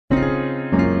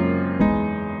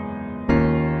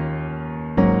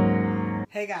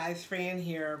Hey guys, Fran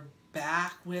here,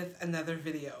 back with another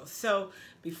video. So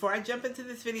before I jump into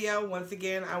this video, once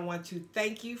again, I want to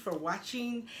thank you for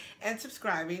watching and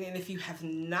subscribing. And if you have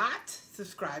not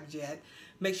subscribed yet,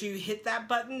 make sure you hit that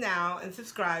button now and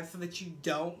subscribe so that you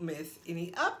don't miss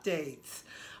any updates.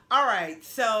 All right,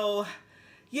 so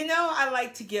I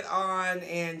like to get on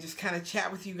and just kind of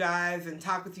chat with you guys and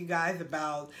talk with you guys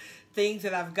about things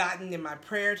that I've gotten in my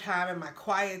prayer time and my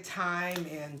quiet time,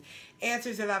 and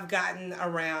answers that I've gotten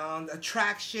around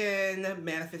attraction,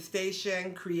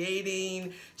 manifestation,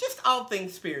 creating, just all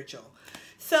things spiritual.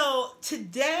 So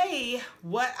today,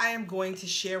 what I am going to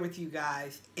share with you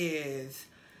guys is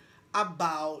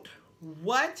about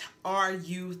what are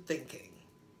you thinking?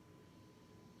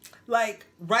 Like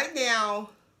right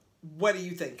now, what are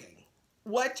you thinking?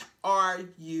 What are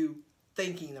you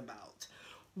thinking about?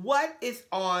 What is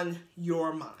on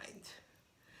your mind?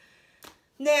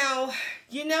 Now,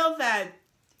 you know that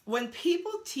when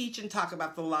people teach and talk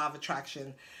about the law of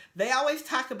attraction, they always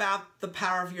talk about the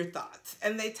power of your thoughts.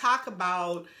 And they talk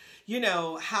about,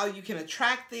 how you can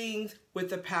attract things with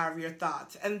the power of your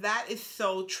thoughts. And that is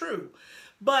so true.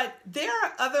 But there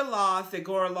are other laws that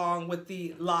go along with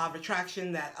the law of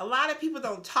attraction that a lot of people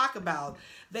don't talk about.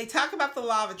 They talk about the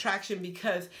law of attraction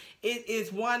because it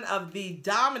is one of the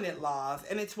dominant laws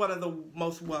and it's one of the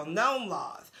most well-known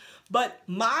laws. But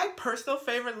my personal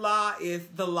favorite law is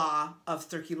the law of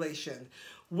circulation,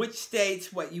 which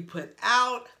states what you put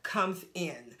out comes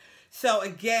in. So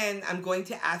again, I'm going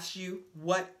to ask you,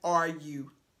 what are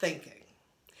you thinking?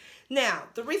 Now,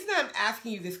 the reason I'm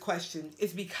asking you this question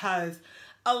is because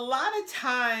a lot of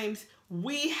times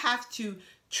we have to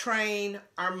train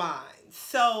our minds.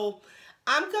 So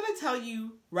I'm going to tell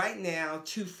you right now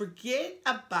to forget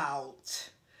about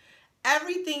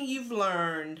everything you've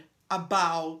learned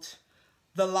about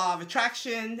the law of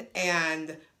attraction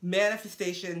and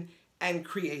manifestation and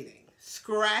creating.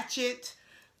 Scratch it,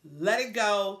 let it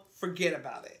go, forget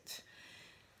about it.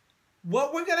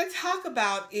 What we're going to talk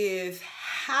about is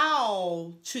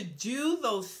how to do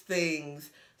those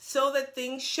things so that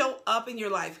things show up in your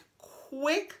life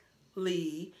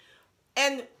quickly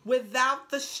and without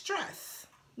the stress.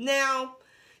 Now,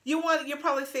 you're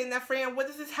probably saying that, Fran, what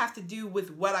does this have to do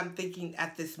with what I'm thinking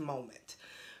at this moment?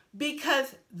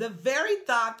 Because the very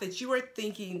thought that you are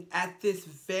thinking at this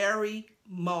very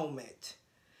moment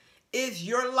is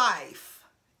your life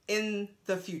in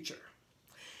the future.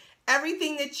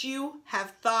 Everything that you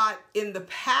have thought in the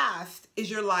past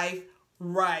is your life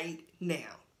right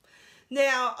now.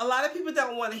 Now, a lot of people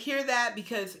don't want to hear that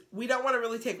because we don't want to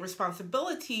really take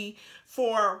responsibility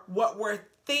for what we're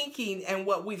thinking and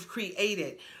what we've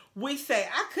created. We say,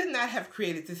 I could not have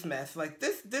created this mess. Like,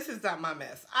 this is not my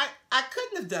mess. I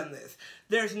couldn't have done this.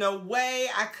 There's no way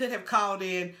I could have called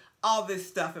in all this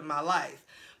stuff in my life.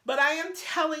 But I am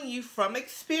telling you from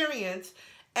experience,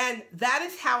 and that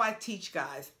is how I teach,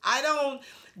 guys. I don't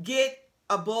get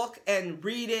a book and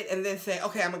read it and then say,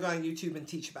 okay, I'm going to go on YouTube and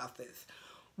teach about this.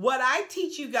 What I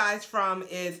teach you guys from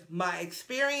is my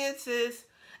experiences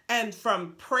and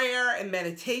from prayer and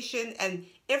meditation and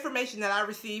information that I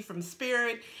receive from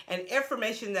Spirit and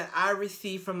information that I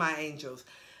receive from my angels.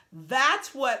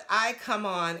 That's what I come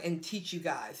on and teach you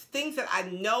guys. Things that I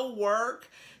know work,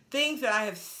 things that I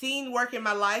have seen work in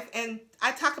my life, and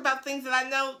I talk about things that I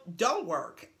know don't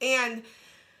work. And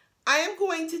I am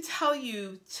going to tell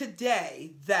you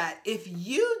today that if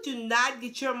you do not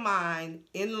get your mind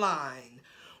in line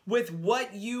with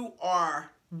what you are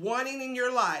wanting in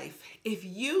your life, if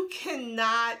you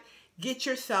cannot get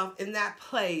yourself in that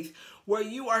place where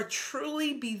you are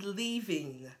truly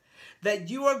believing that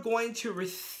you are going to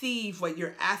receive what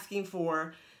you're asking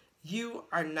for, you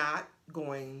are not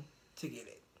going to get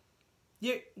it.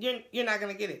 You're not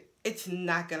going to get it. It's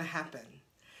not going to happen.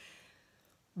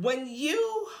 When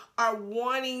you are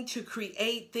wanting to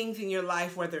create things in your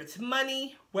life, whether it's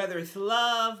money, whether it's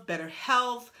love, better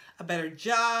health, a better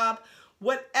job,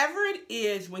 whatever it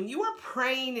is, when you are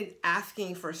praying and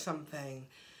asking for something,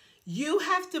 you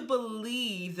have to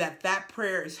believe that that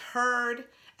prayer is heard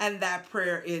and that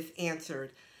prayer is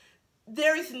answered.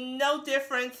 There is no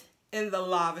difference in the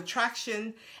law of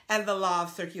attraction and the law of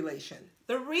circulation.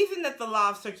 The reason that the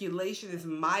law of circulation is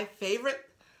my favorite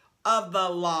of the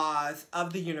laws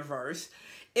of the universe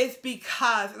is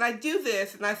because, and I do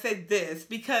this and I say this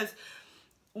because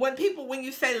when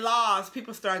you say laws,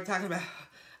 people start talking about,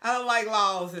 I don't like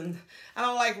laws and I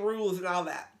don't like rules and all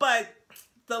that. But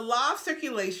the law of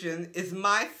circulation is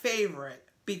my favorite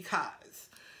because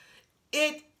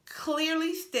it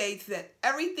clearly states that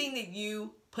everything that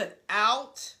you put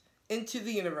out into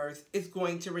the universe is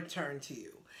going to return to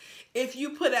you. If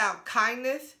you put out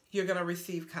kindness, you're going to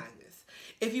receive kindness.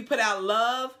 If you put out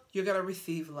love, you're going to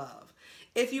receive love.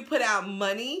 If you put out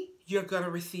money, you're going to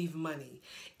receive money.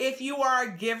 If you are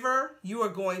a giver, you are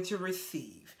going to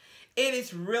receive. It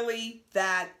is really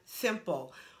that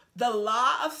simple. The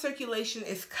law of circulation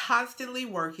is constantly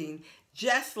working,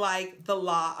 just like the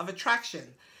law of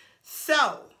attraction.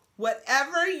 So,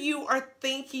 whatever you are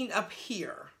thinking up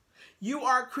here, you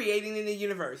are creating in the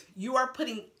universe. You are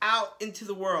putting out into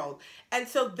the world. And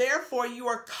so, therefore, you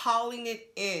are calling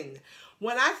it in.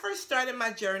 When I first started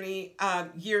my journey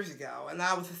years ago, and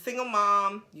I was a single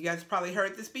mom, you guys probably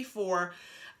heard this before,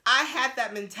 I had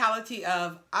that mentality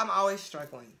of, I'm always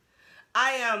struggling.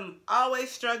 I am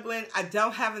always struggling. I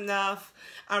don't have enough.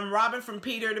 I'm robbing from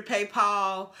Peter to pay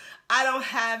Paul. I don't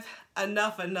have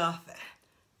enough of nothing,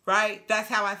 right? That's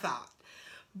how I thought.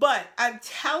 But I'm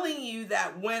telling you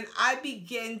that when I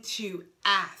begin to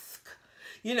ask,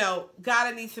 you know, God,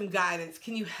 I need some guidance.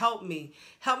 Can you help me?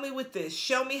 Help me with this.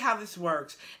 Show me how this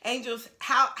works. Angels,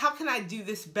 how can I do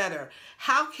this better?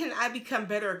 How can I become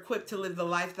better equipped to live the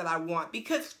life that I want?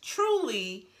 Because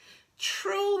truly,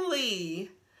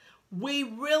 we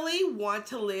really want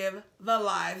to live the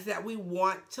lives that we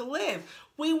want to live.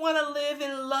 We want to live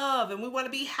in love and we want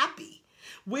to be happy.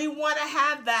 We want to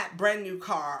have that brand new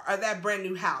car or that brand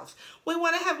new house. We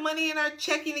want to have money in our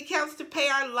checking accounts to pay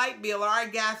our light bill or our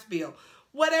gas bill.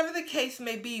 Whatever the case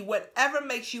may be, whatever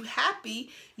makes you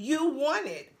happy, you want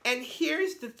it. And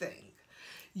here's the thing.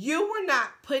 You were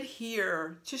not put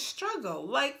here to struggle.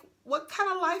 Like, what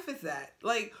kind of life is that?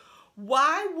 Like,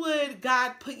 why would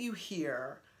God put you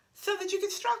here so that you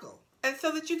can struggle and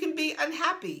so that you can be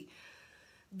unhappy?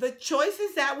 The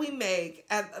choices that we make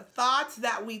and the thoughts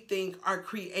that we think are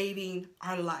creating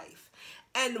our life.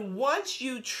 And once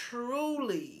you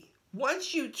truly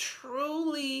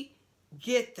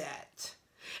get that,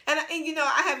 and you know,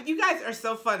 you guys are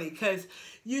so funny because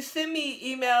you send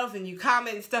me emails and you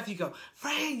comment and stuff. You go,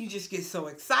 Fran, you just get so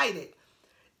excited.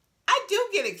 I do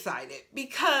get excited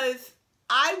because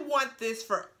I want this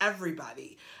for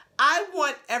everybody. I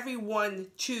want everyone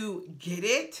to get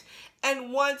it.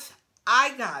 And once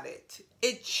I got it,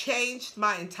 it changed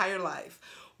my entire life.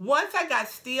 Once I got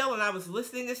still and I was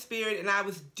listening to Spirit and I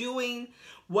was doing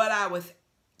what I was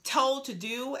told to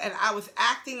do and I was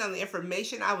acting on the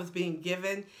information I was being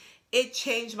given, it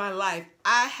changed my life.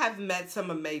 I have met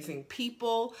some amazing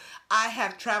people. I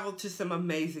have traveled to some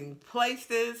amazing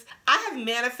places. I have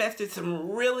manifested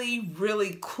some really,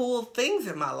 really cool things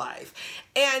in my life.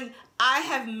 And I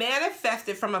have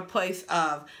manifested from a place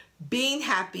of being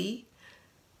happy,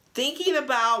 thinking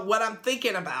about what I'm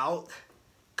thinking about,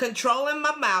 controlling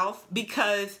my mouth,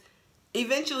 because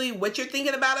eventually what you're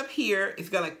thinking about up here is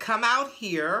going to come out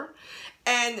here,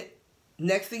 and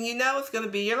next thing you know, it's going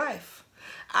to be your life.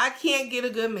 I can't get a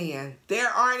good man. There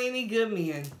aren't any good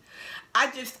men.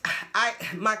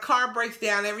 My car breaks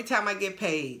down every time I get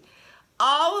paid.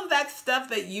 All of that stuff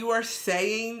that you are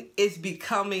saying is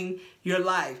becoming your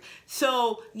life.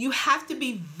 So you have to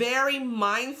be very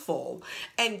mindful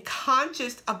and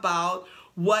conscious about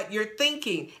what you're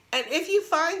thinking. And if you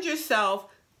find yourself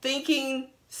thinking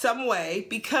some way,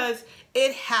 because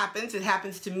it happens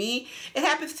to me, it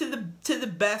happens to the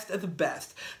best of the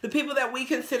best. The people that we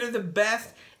consider the best,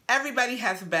 everybody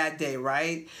has a bad day,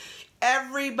 right?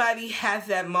 Everybody has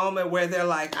that moment where they're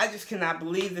like, I just cannot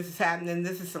believe this is happening.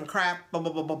 This is some crap, blah,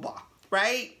 blah, blah, blah, blah,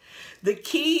 right? The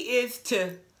key is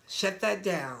to shut that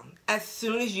down as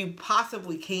soon as you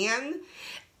possibly can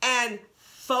and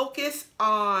focus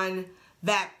on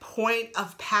that point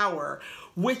of power,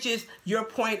 which is your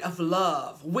point of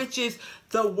love, which is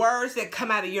the words that come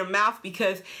out of your mouth.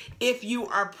 Because if you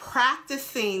are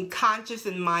practicing conscious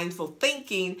and mindful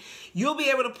thinking, you'll be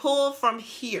able to pull from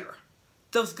here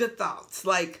those good thoughts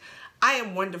like, I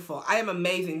am wonderful, I am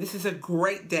amazing, this is a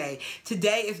great day,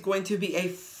 today is going to be a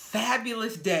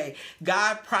fabulous day,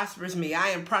 God prospers me, I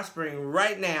am prospering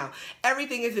right now,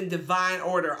 everything is in divine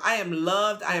order, I am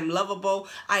loved, I am lovable,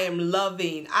 I am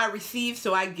loving, I receive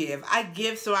so I give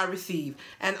so I receive,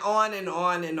 and on and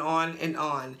on and on and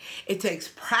on. It takes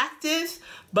practice,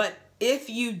 but if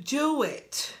you do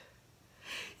it,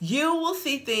 you will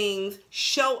see things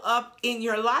show up in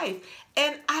your life.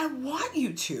 And I want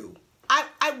you to.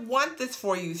 I want this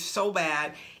for you so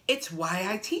bad. It's why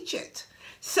I teach it.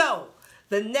 So,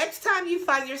 the next time you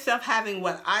find yourself having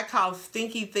what I call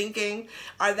stinky thinking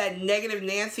or that negative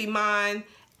Nancy mind,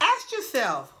 ask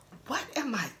yourself, what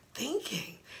am I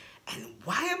thinking? And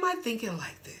why am I thinking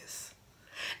like this?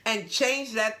 And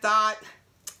change that thought,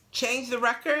 change the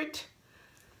record,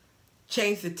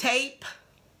 change the tape,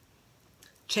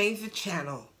 change the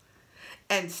channel,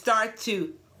 and start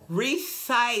to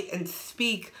recite and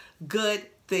speak good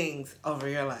things over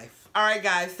your life. All right,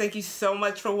 guys, thank you so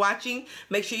much for watching.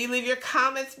 Make sure you leave your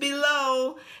comments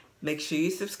below. Make sure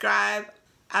you subscribe.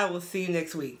 I will see you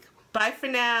next week. Bye for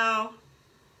now.